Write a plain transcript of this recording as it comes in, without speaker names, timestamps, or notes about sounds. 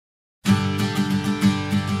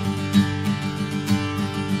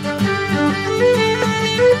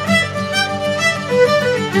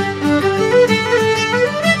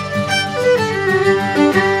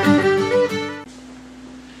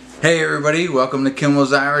Hey everybody, welcome to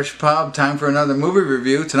Kimmel's Irish Pub. Time for another movie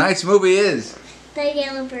review. Tonight's movie is The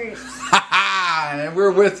Yellow Bird. And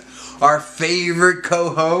we're with our favorite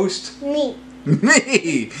co-host, Me.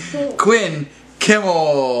 Quinn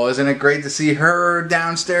Kimmel. Isn't it great to see her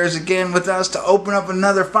downstairs again with us to open up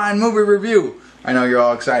another fine movie review? I know you're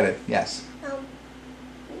all excited. Yes.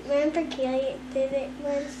 Remember Kaylee did it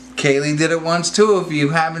once? Kaylee did it once too. If you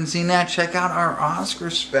haven't seen that, check out our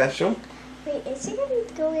Oscar special. Wait, is she going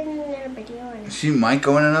to go in another video or not? She might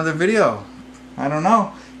go in another video. I don't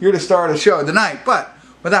know. You're the star of the show tonight. But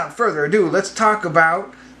without further ado, let's talk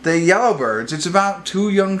about The Yellowbirds. It's about two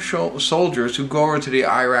young soldiers who go over to the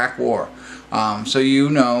Iraq War. So you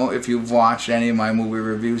know, if you've watched any of my movie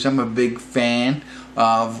reviews, I'm a big fan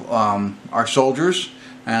of our soldiers,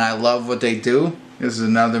 and I love what they do. This is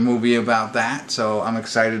another movie about that, so I'm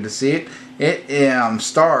excited to see it. It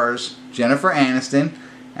stars Jennifer Aniston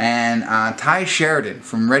and Ty Sheridan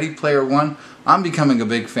from Ready Player One. I'm becoming a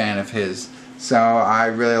big fan of his, so I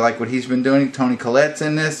really like what he's been doing. Toni Collette's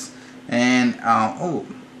in this, and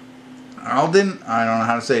Alden, I don't know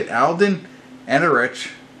how to say it, Alden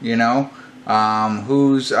Ehrenreich, you know,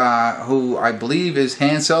 who I believe is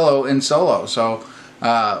Han Solo in Solo. So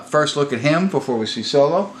first look at him before we see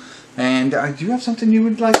Solo. And do you have something you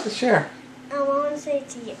would like to share? I want to say it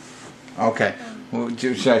to you. Okay.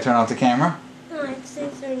 Should I turn off the camera? No, it's here.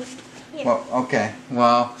 Well, okay.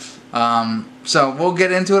 Well, so we'll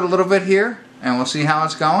get into it a little bit here, and we'll see how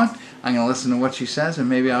it's going. I'm going to listen to what she says, and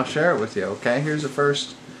maybe I'll share it with you, okay? Here's the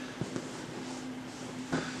first.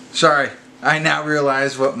 Sorry, I now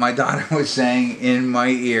realize what my daughter was saying in my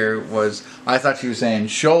ear was, I thought she was saying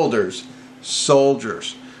shoulders,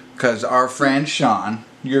 soldiers, because our friend Sean,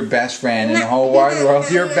 your best friend in the whole wide world,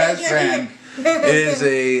 your best friend, is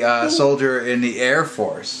a soldier in the Air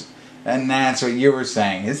Force. And that's what you were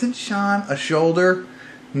saying. Isn't Sean a shoulder?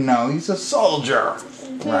 No, he's a soldier,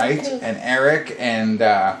 right? And Eric and...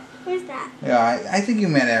 Who's that? Yeah, I think you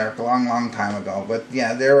met Eric a long, long time ago. But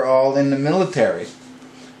yeah, they're all in the military.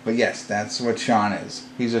 But yes, that's what Sean is.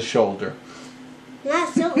 He's a shoulder.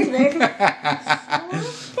 Not shoulder.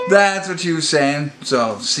 That's what she was saying.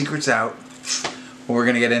 So, secret's out. We're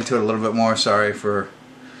going to get into it a little bit more. Sorry for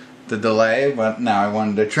the delay. But now I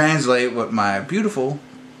wanted to translate what my beautiful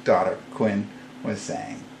daughter, Quinn, was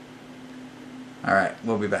saying. Alright,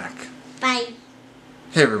 we'll be back. Bye.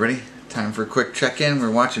 Hey everybody. Time for a quick check-in. We're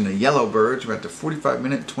watching The Yellowbirds. We're at the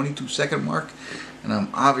 45-minute, 22-second mark. And I'm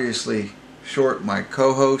obviously short my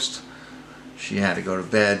co-host. She had to go to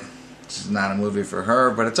bed. This is not a movie for her,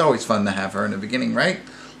 but it's always fun to have her in the beginning, right?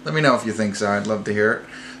 Let me know if you think so. I'd love to hear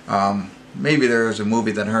it. Maybe there's a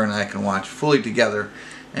movie that her and I can watch fully together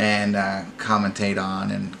and commentate on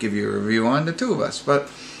and give you a review on, the two of us. But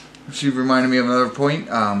she reminded me of another point.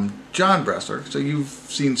 John Bressler. So you've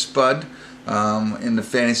seen Spud in the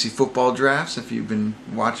fantasy football drafts. If you've been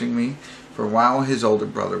watching me for a while, his older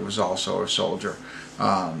brother was also a soldier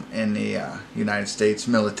in the United States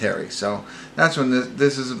military. So that's what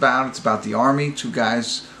this is about. It's about the Army. Two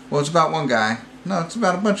guys. Well, it's about one guy. No, it's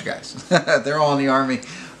about a bunch of guys. They're all in the Army.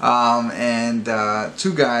 And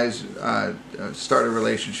two guys start a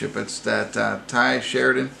relationship. It's that Ty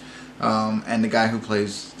Sheridan and the guy who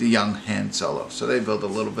plays the young Han Solo. So they build a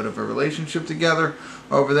little bit of a relationship together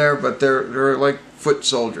over there, but they're like foot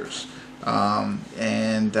soldiers. There's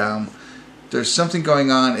something going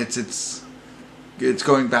on. It's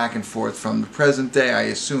going back and forth from the present day, I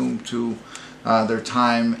assume, to their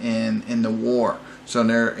time in the war. So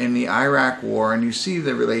they're in the Iraq War, and you see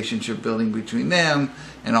the relationship building between them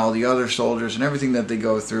and all the other soldiers and everything that they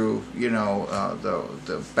go through. You know,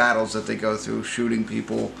 the battles that they go through, shooting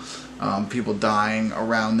people, people dying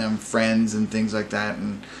around them, friends and things like that,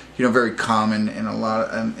 and you know, very common in a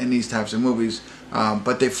lot in these types of movies.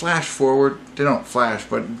 But they flash forward. They don't flash,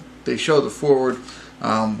 but they show the forward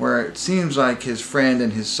where it seems like his friend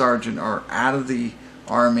and his sergeant are out of the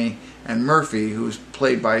Army, and Murphy, who's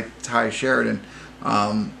played by Ty Sheridan,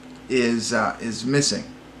 is missing.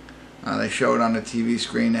 They show it on the TV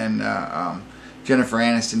screen, and Jennifer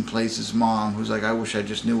Aniston plays his mom, who's like, I wish I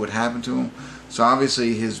just knew what happened to him. So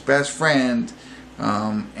obviously his best friend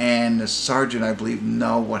and the sergeant, I believe,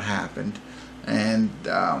 know what happened, and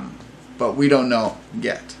but we don't know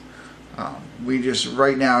yet. We just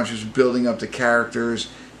right now it's just building up the characters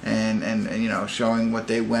and you know, showing what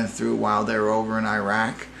they went through while they were over in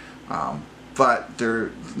Iraq. But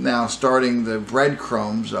they're now starting the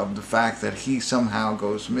breadcrumbs of the fact that he somehow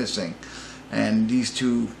goes missing. And these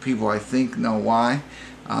two people, I think, know why.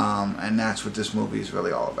 And that's what this movie is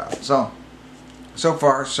really all about. So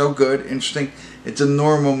far, so good. Interesting. It's a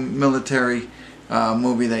normal military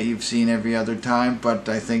movie that you've seen every other time, but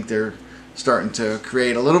I think they're starting to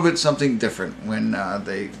create a little bit something different when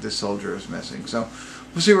the soldier is missing. So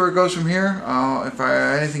we'll see where it goes from here. If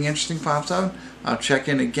anything interesting pops out, I'll check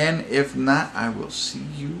in again. If not, I will see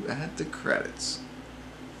you at the credits.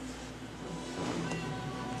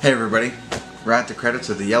 Hey everybody, we're at the credits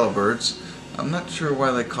of the Yellowbirds. I'm not sure why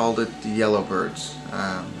they called it the Yellowbirds.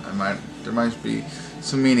 There might be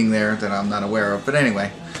some meaning there that I'm not aware of. But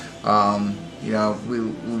anyway, you know,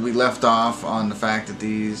 we left off on the fact that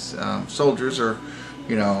these soldiers are,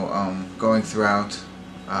 you know, going throughout.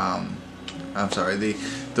 I'm sorry,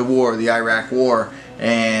 the war, the Iraq War,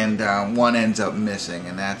 and one ends up missing,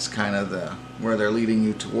 and that's kind of where they're leading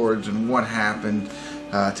you towards and what happened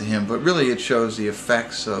to him. But really, it shows the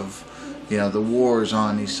effects of, you know, the wars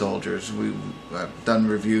on these soldiers. We've done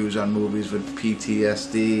reviews on movies with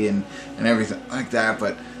PTSD and everything like that,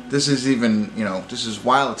 but this is even, you know, this is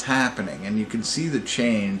while it's happening, and you can see the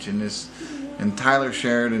change in this, in Ty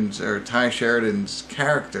Sheridan's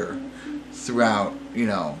character throughout, you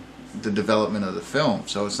know, the development of the film.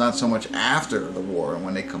 So it's not so much after the war and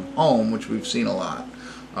when they come home, which we've seen a lot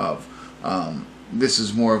of. This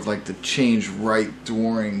is more of like the change right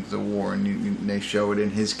during the war, and they show it in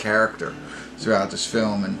his character throughout this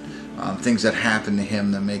film, and things that happen to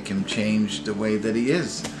him that make him change the way that he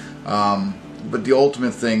is. But the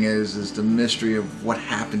ultimate thing is the mystery of what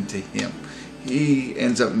happened to him. He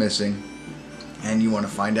ends up missing, and you want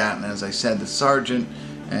to find out. And as I said, the sergeant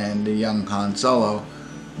and the young Han Solo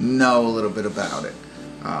know a little bit about it.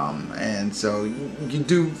 And so you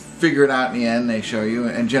do figure it out in the end. They show you,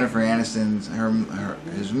 and Jennifer Aniston's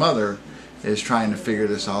his mother is trying to figure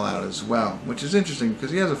this all out as well, which is interesting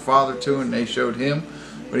because he has a father too, and they showed him,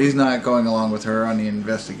 but he's not going along with her on the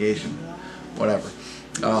investigation, whatever.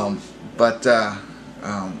 But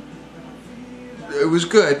it was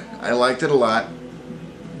good. I liked it a lot.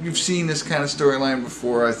 You've seen this kind of storyline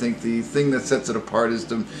before. I think the thing that sets it apart is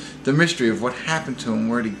the mystery of what happened to him,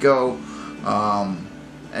 where'd he go,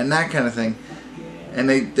 and that kind of thing. And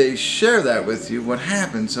they share that with you, what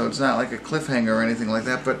happened, so it's not like a cliffhanger or anything like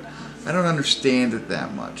that, but I don't understand it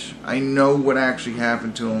that much. I know what actually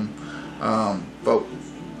happened to him, but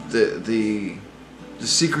the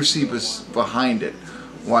secrecy behind it,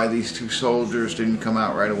 why these two soldiers didn't come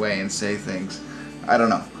out right away and say things, I don't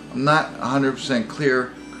know. I'm not 100%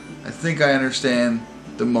 clear. I think I understand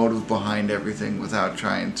the motive behind everything without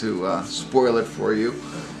trying to spoil it for you.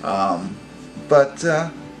 But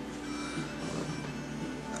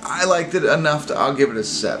I liked it enough I'll give it a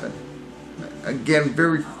 7. Again,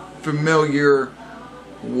 very familiar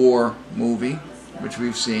war movie, which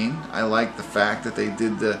we've seen. I like the fact that they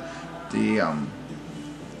did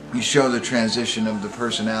you show the transition of the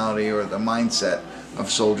personality or the mindset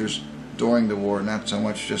of soldiers during the war, not so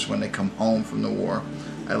much just when they come home from the war.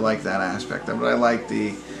 I like that aspect of it. I like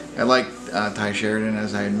Ty Sheridan,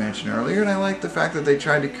 as I had mentioned earlier, and I like the fact that they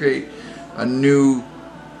tried to create a new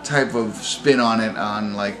type of spin on it,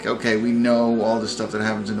 on like, okay, we know all the stuff that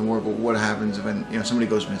happens in the war, but what happens when, you know, somebody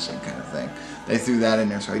goes missing, kind of thing. They threw that in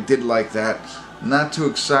there, so I did like that. Not too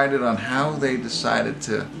excited on how they decided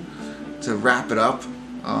to wrap it up,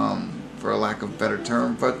 for a lack of a better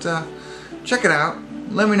term, but check it out.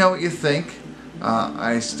 Let me know what you think.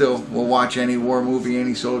 I still will watch any war movie,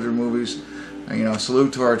 any soldier movies. You know,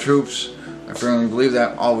 salute to our troops. I firmly believe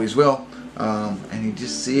that, always will. And you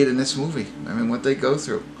just see it in this movie. I mean, what they go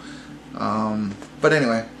through. But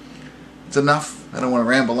anyway, it's enough. I don't want to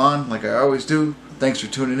ramble on like I always do. Thanks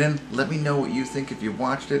for tuning in. Let me know what you think if you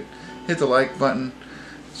watched it. Hit the like button,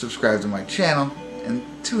 subscribe to my channel, and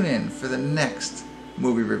tune in for the next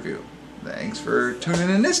movie review. Thanks for tuning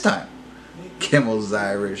in this time. Kimmel's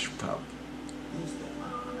Irish Pub.